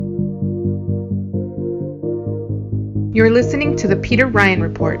You're listening to the Peter Ryan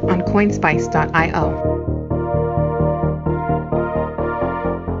Report on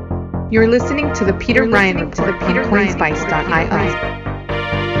CoinSpice.io. You're listening to the Peter Ryan Report on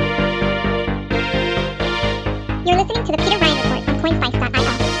CoinSpice.io. You're listening to the Peter Ryan Report on CoinSpice.io.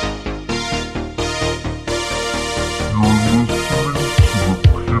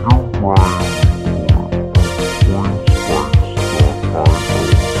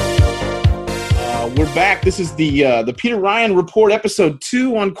 We're back. This is the Peter Ryan Report, episode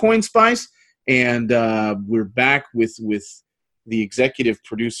 2 on CoinSpice, and we're back with the executive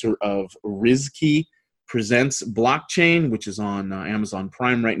producer of Rizky Presents Blockchain, which is on Amazon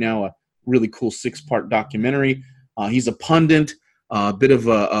Prime right now. A really cool 6-part documentary. He's a pundit, a bit of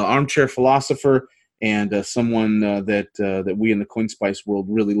an armchair philosopher, and someone that we in the CoinSpice world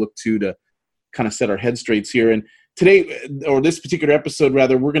really look to kind of set our head straights here. And today, or this particular episode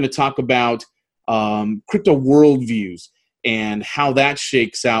rather, we're going to talk about crypto worldviews and how that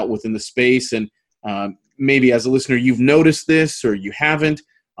shakes out within the space. And maybe as a listener, you've noticed this or you haven't.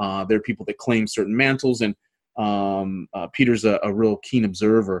 There are people that claim certain mantles, and Peter's a real keen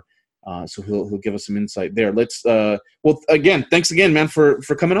observer, so he'll give us some insight there. Let's again, thanks again, man, for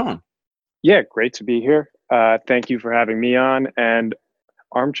coming on. Yeah, great to be here. Thank you for having me on. And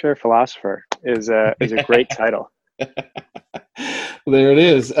armchair philosopher is a great title. There it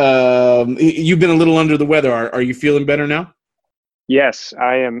is. You've been a little under the weather. Are you feeling better now? Yes,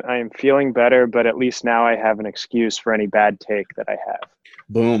 I am feeling better, but at least now I have an excuse for any bad take that I have.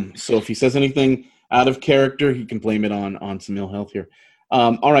 Boom. So if he says anything out of character, he can blame it on some ill health here.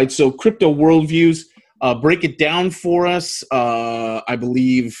 All right. So crypto worldviews. Break it down for us. I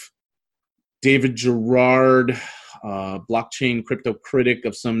believe David Gerard, blockchain crypto critic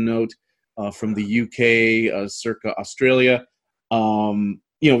of some note, from the UK, circa Australia.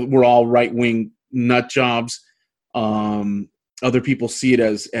 We're all right-wing nut jobs. Other people see it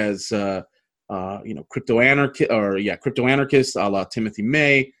as crypto anarchists, a la Timothy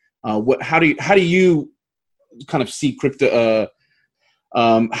May. How do you kind of see crypto?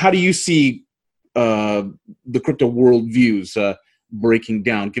 How do you see the crypto worldviews breaking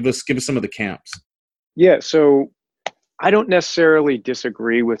down? Give us some of the camps. Yeah, so I don't necessarily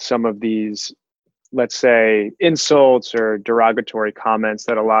disagree with some of these, let's say, insults or derogatory comments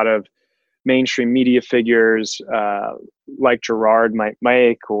that a lot of mainstream media figures like Gerard might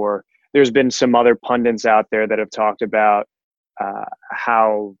make, or there's been some other pundits out there that have talked about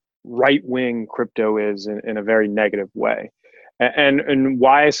how right-wing crypto is in a very negative way. And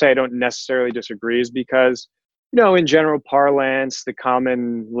why I say I don't necessarily disagree is because, in general parlance, the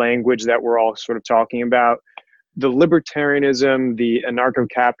common language that we're all sort of talking about, the libertarianism, the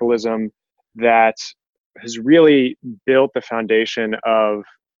anarcho-capitalism that has really built the foundation of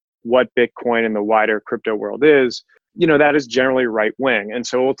what Bitcoin and the wider crypto world is, that is generally right-wing. And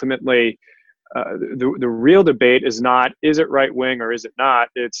so ultimately, the real debate is not, is it right-wing or is it not?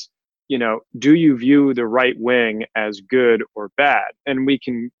 It's, do you view the right wing as good or bad? And we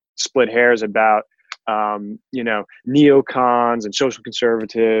can split hairs about, neocons and social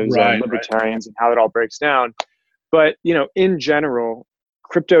conservatives and libertarians and how it all breaks down. But, in general,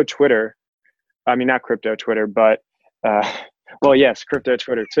 crypto Twitter, not crypto Twitter, but, yes, crypto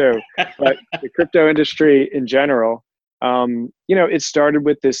Twitter too, but the crypto industry in general, it started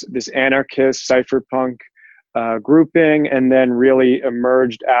with this anarchist cypherpunk grouping, and then really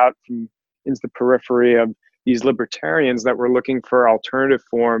emerged out into the periphery of these libertarians that were looking for alternative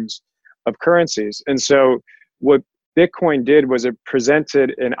forms of currencies. And so what Bitcoin did was it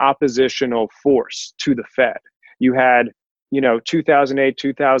presented an oppositional force to the Fed. You had, 2008,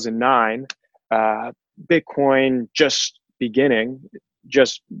 2009, Bitcoin just beginning,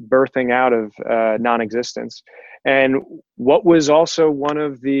 just birthing out of non-existence. And what was also one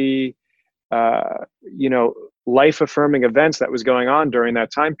of the, life-affirming events that was going on during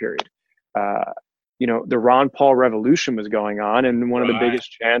that time period. The Ron Paul revolution was going on, and one of the biggest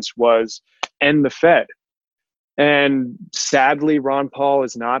chants was end the Fed. And sadly, Ron Paul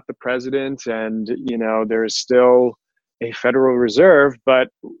is not the president, and there's still a Federal Reserve, but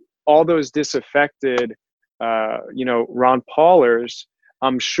all those disaffected, Ron Paulers,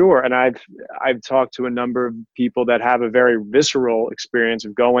 I'm sure, and I've talked to a number of people that have a very visceral experience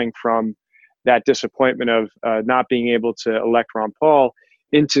of going from that disappointment of not being able to elect Ron Paul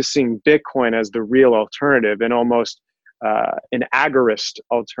into seeing Bitcoin as the real alternative, and almost an agorist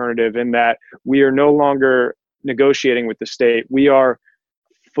alternative, in that we are no longer negotiating with the state. We are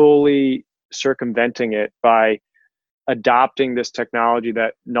fully circumventing it by adopting this technology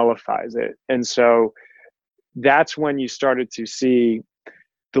that nullifies it. And so that's when you started to see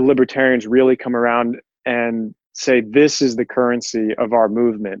the libertarians really come around and say, this is the currency of our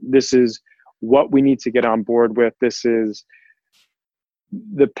movement. This is what we need to get on board with. This is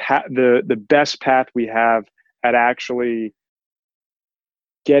the best path we have at actually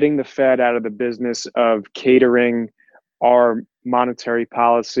getting the Fed out of the business of catering our monetary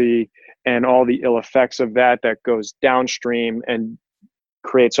policy and all the ill effects of that goes downstream and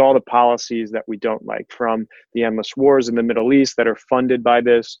creates all the policies that we don't like, from the endless wars in the Middle East that are funded by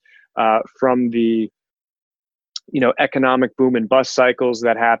this, from the economic boom and bust cycles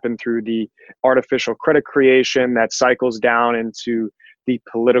that happen through the artificial credit creation that cycles down into the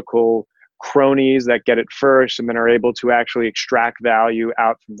political cronies that get it first and then are able to actually extract value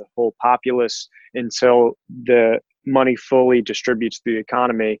out from the whole populace until the money fully distributes through the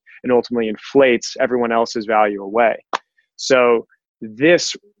economy and ultimately inflates everyone else's value away. So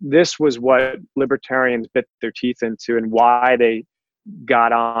this was what libertarians bit their teeth into and why they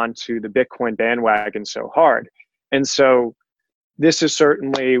got onto the Bitcoin bandwagon so hard. And so this is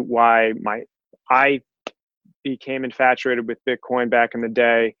certainly why I became infatuated with Bitcoin back in the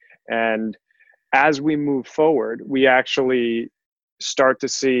day. And as we move forward, we actually start to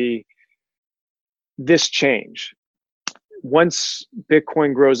see this change. Once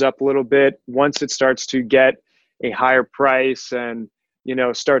Bitcoin grows up a little bit, once it starts to get a higher price and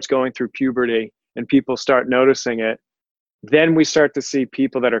starts going through puberty and people start noticing it, then we start to see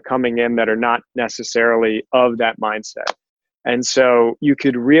people that are coming in that are not necessarily of that mindset. And so you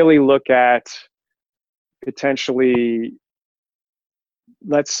could really look at potentially,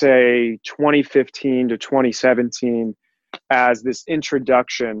 let's say 2015 to 2017 as this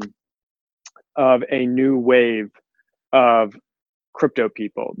introduction of a new wave of crypto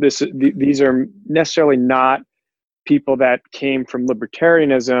people. These are necessarily not people that came from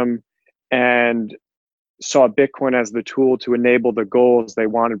libertarianism and saw Bitcoin as the tool to enable the goals they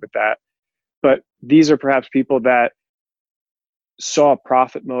wanted with that. But these are perhaps people that saw a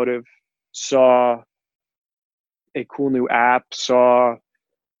profit motive, saw a cool new app, saw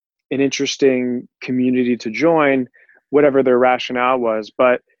an interesting community to join, whatever their rationale was.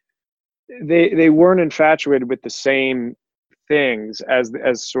 But they weren't infatuated with the same things as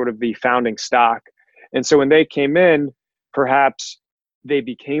sort of the founding stock. And so when they came in, perhaps they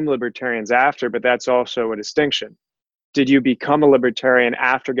became libertarians after, but that's also a distinction. Did you become a libertarian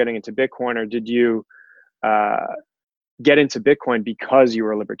after getting into Bitcoin, or did you get into Bitcoin because you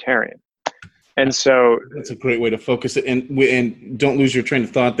were a libertarian? And so that's a great way to focus it. And don't lose your train of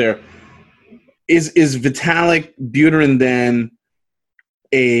thought there. Is Vitalik Buterin then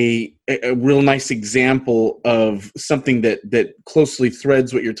a real nice example of something that closely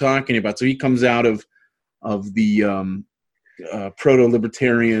threads what you're talking about? So he comes out of the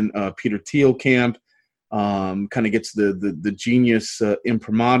proto-libertarian Peter Thiel camp, kind of gets the genius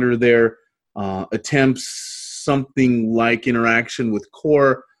imprimatur there, attempts something like interaction with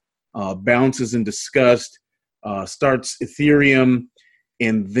Core, bounces in disgust, starts Ethereum,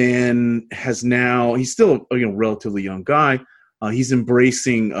 and then he's still a relatively young guy. He's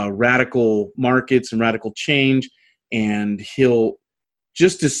embracing radical markets and radical change, and he'll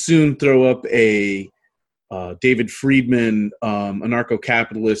just as soon throw up a David Friedman,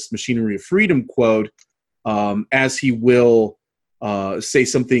 anarcho-capitalist machinery of freedom quote, as he will say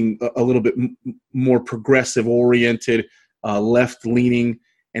something a little bit more progressive oriented, left-leaning.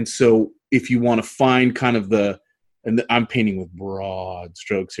 And so if you want to find kind of and I'm painting with broad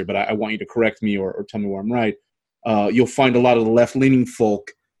strokes here, but I want you to correct me or tell me where I'm right. You'll find a lot of the left-leaning folk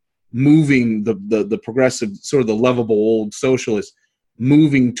moving the progressive, sort of the lovable old socialists,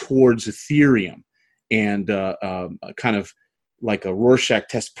 moving towards Ethereum, and kind of like a Rorschach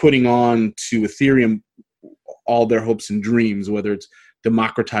test, putting on to Ethereum all their hopes and dreams, whether it's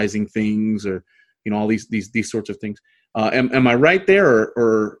democratizing things or all these sorts of things. Am I right there,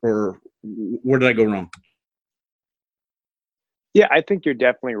 or where did I go wrong? Yeah, I think you're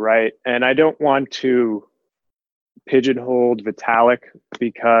definitely right, and I don't want to pigeonhole Vitalik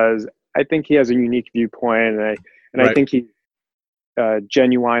because I think he has a unique viewpoint, and right. I think he's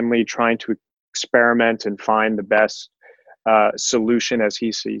genuinely trying to experiment and find the best solution as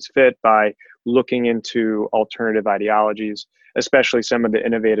he sees fit by looking into alternative ideologies, especially some of the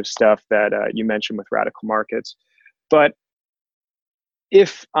innovative stuff that you mentioned with radical markets. But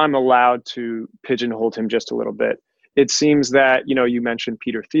if I'm allowed to pigeonhole him just a little bit, it seems that, you mentioned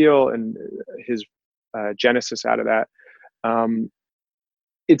Peter Thiel and his genesis out of that.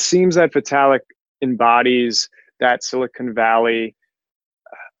 It seems that Vitalik embodies that Silicon Valley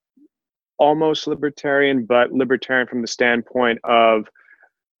almost libertarian, but libertarian from the standpoint of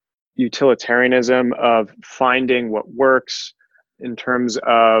utilitarianism, of finding what works in terms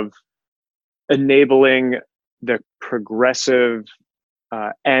of enabling the progressive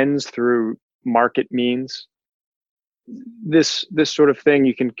ends through market means. This sort of thing,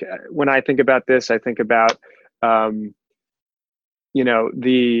 you can, when I think about this, I think about the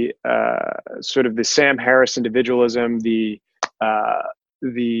sort of the Sam Harris individualism, that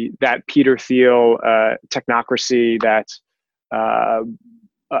Peter Thiel technocracy, that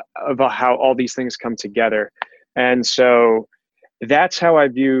about how all these things come together. And so that's how I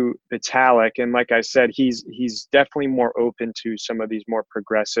view Vitalik. And like I said, he's definitely more open to some of these more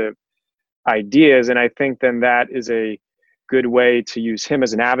progressive ideas. And I think then that is a good way to use him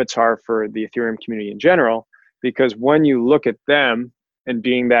as an avatar for the Ethereum community in general, because when you look at them, and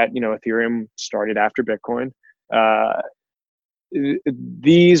being that, Ethereum started after Bitcoin,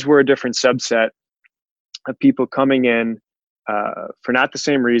 these were a different subset of people coming in for not the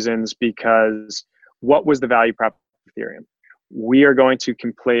same reasons, because what was the value prop of Ethereum? We are going to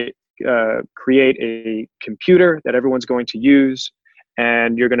create a computer that everyone's going to use,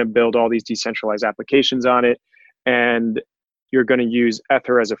 and you're going to build all these decentralized applications on it, and you're going to use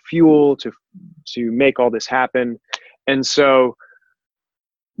Ether as a fuel to make all this happen. And so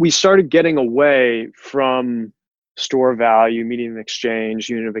we started getting away from store value, median of exchange,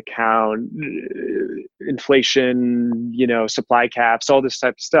 unit of account, inflation, supply caps, all this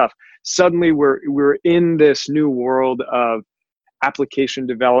type of stuff. Suddenly we're in this new world of application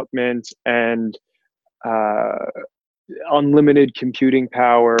development and unlimited computing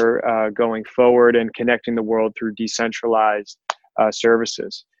power going forward, and connecting the world through decentralized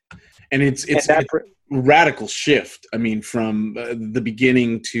services. And it's a radical shift. I mean, from the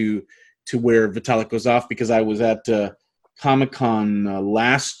beginning to where Vitalik goes off, because I was at Comic-Con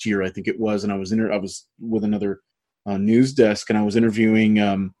last year, I think it was, and I was with another news desk, and I was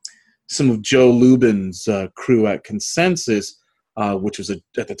interviewing some of Joe Lubin's crew at Consensus, which was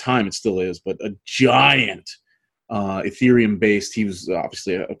at the time, it still is, but a giant Ethereum based. He was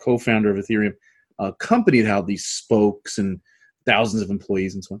obviously a co-founder of Ethereum company that had these spokes and thousands of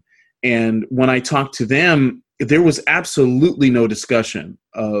employees and so on. And when I talked to them, there was absolutely no discussion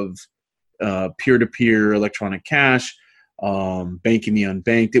of peer-to-peer electronic cash, banking the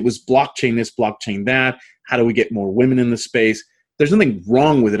unbanked. It was blockchain this, blockchain that. How do we get more women in the space? There's nothing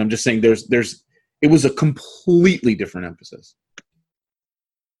wrong with it. I'm just saying it was a completely different emphasis.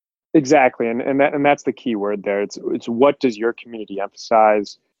 Exactly, and that's the key word there. It's what does your community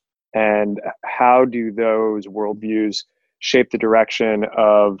emphasize, and how do those worldviews shape the direction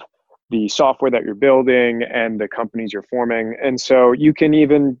of the software that you're building and the companies you're forming. And so you can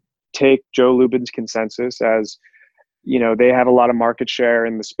even take Joe Lubin's Consensus as, they have a lot of market share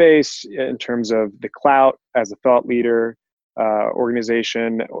in the space in terms of the clout as a thought leader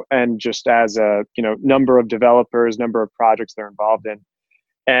organization, and just as a, number of developers, number of projects they're involved in.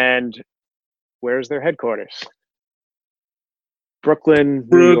 And where's their headquarters? Brooklyn,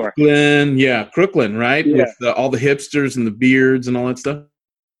 New York. Yeah, Brooklyn, right? Yeah. With all the hipsters and the beards and all that stuff.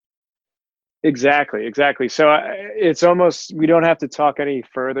 Exactly. So it's almost, we don't have to talk any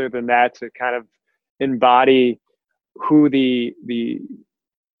further than that to kind of embody who the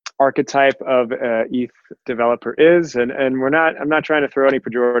archetype of ETH developer is. And I'm not trying to throw any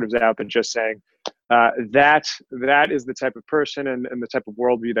pejoratives out, but just saying that is the type of person and the type of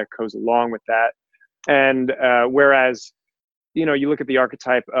worldview that goes along with that. And whereas, you look at the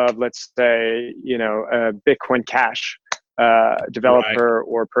archetype of, let's say, a Bitcoin Cash developer, right,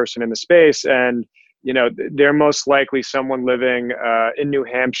 or person in the space, and they're most likely someone living in New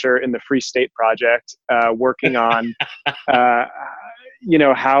Hampshire in the Free State Project, working on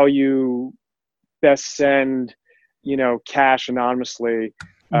how you best send cash anonymously.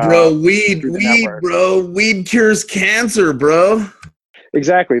 Bro, weed cures cancer, bro.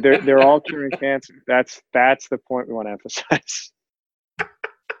 Exactly, they're all curing cancer. That's the point we want to emphasize.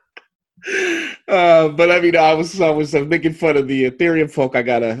 But I mean, I was making fun of the Ethereum folk. I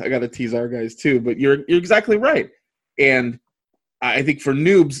gotta tease our guys too. But you're exactly right. And I think for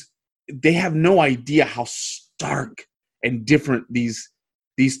noobs, they have no idea how stark and different these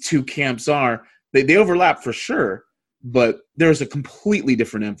two camps are. They overlap for sure, but there's a completely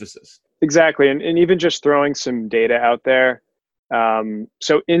different emphasis. Exactly, and even just throwing some data out there.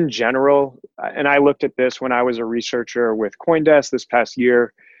 So in general, and I looked at this when I was a researcher with CoinDesk this past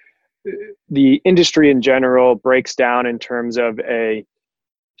year. The industry in general breaks down in terms of a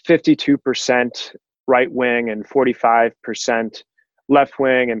 52% right wing and 45% left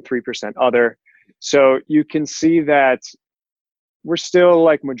wing and 3% other. So you can see that we're still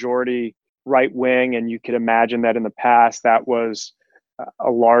like majority right wing, and you could imagine that in the past that was a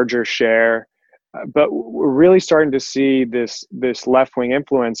larger share. But we're really starting to see this left wing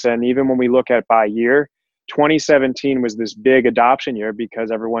influence, and even when we look at by year, 2017 was this big adoption year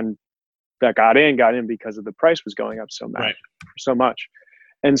because everyone that got in because of the price was going up so much.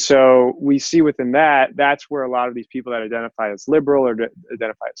 And so we see within that's where a lot of these people that identify as liberal or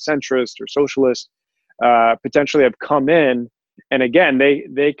identify as centrist or socialist potentially have come in. And again,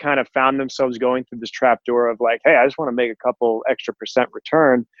 they kind of found themselves going through this trapdoor of like, hey, I just want to make a couple extra %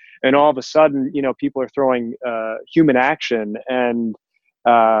 return. And all of a sudden, people are throwing human action and,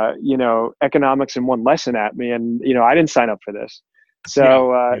 economics in one lesson at me. And, I didn't sign up for this.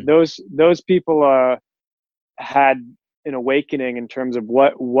 So those people had an awakening in terms of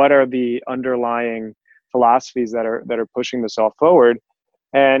what are the underlying philosophies that are pushing this all forward.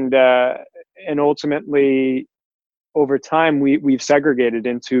 And ultimately, over time, we've segregated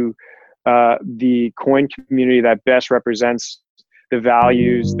into the coin community that best represents the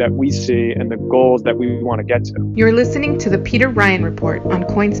values that we see and the goals that we want to get to. You're listening to the Peter Ryan Report on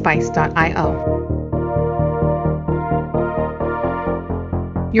CoinSpice.io.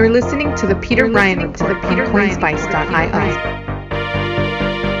 You're listening to the Peter Ryan Report on CoinSpice.io.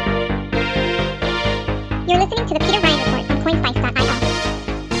 You're listening to the Peter Ryan Report on CoinSpice.